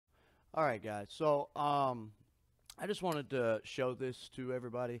All right, guys. So, I just wanted to show this to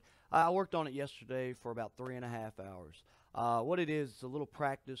everybody. I worked on it yesterday for about 3.5 hours. What it is, it's a little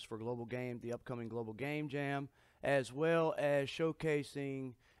practice for the upcoming Global Game Jam, as well as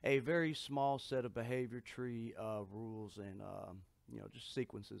showcasing a very small set of behavior tree rules and just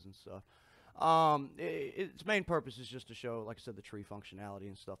sequences and stuff. Its main purpose is just to show, like I said, the tree functionality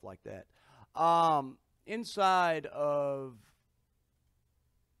and stuff like that. Inside of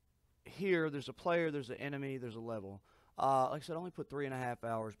here, there's a player, there's an enemy, there's a level. Like I said, I only put 3.5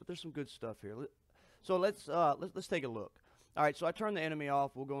 hours, but there's some good stuff here. So let's take a look. All right, so I turned the enemy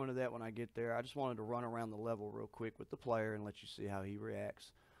off. We'll go into that when I get there. I just wanted to run around the level real quick with the player and let you see how he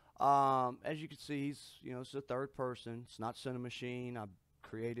reacts. As you can see, it's a third person. It's not Cinemachine. I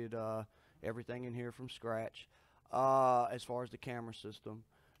created everything in here from scratch as far as the camera system.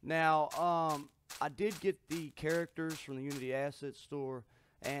 Now, I did get the characters from the Unity Asset Store,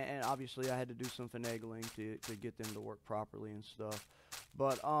 and obviously I had to do some finagling to get them to work properly and stuff.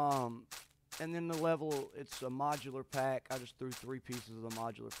 But and then the level, it's a modular pack. I just threw 3 pieces of the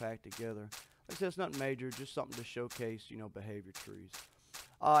modular pack together. Like I said, it's nothing major, just something to showcase, behavior trees.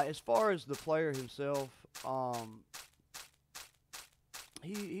 As far as the player himself,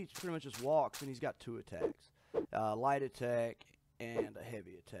 he pretty much just walks, and he's got 2 attacks, light attack and a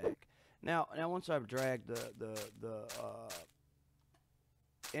heavy attack. Now once I've dragged the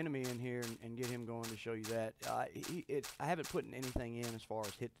enemy in here and get him going to show you that. I haven't put anything in as far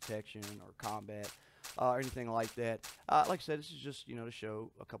as hit detection or combat or anything like that. Like I said, this is just to show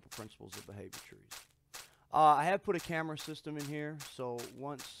a couple principles of behavior trees. I have put a camera system in here, so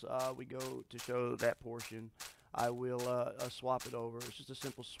once we go to show that portion, I will swap it over. It's just a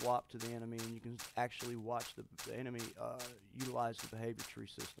simple swap to the enemy, and you can actually watch the enemy utilize the behavior tree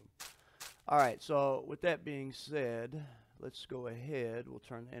system. Alright, so with that being said, let's go ahead. We'll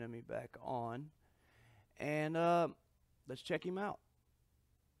turn the enemy back on, and let's check him out.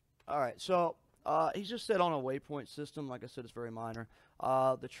 Alright, so he's just set on a waypoint system. Like I said, it's very minor.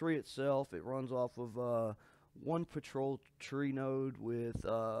 The tree itself, it runs off of one patrol tree node with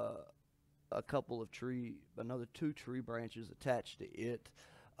another 2 tree branches attached to it.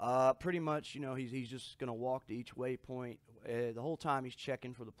 Pretty much, he's just going to walk to each waypoint. The whole time he's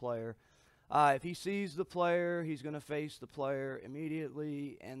checking for the player. If he sees the player, he's going to face the player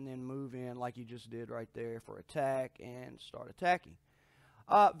immediately and then move in like he just did right there for attack and start attacking.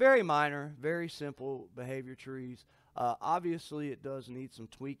 Very minor, very simple behavior trees. Obviously, it does need some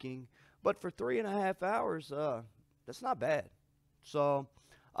tweaking, but for 3.5 hours, that's not bad. So,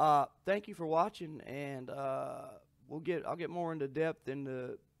 thank you for watching, and I'll get more into depth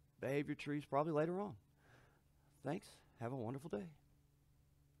into behavior trees probably later on. Thanks. Have a wonderful day.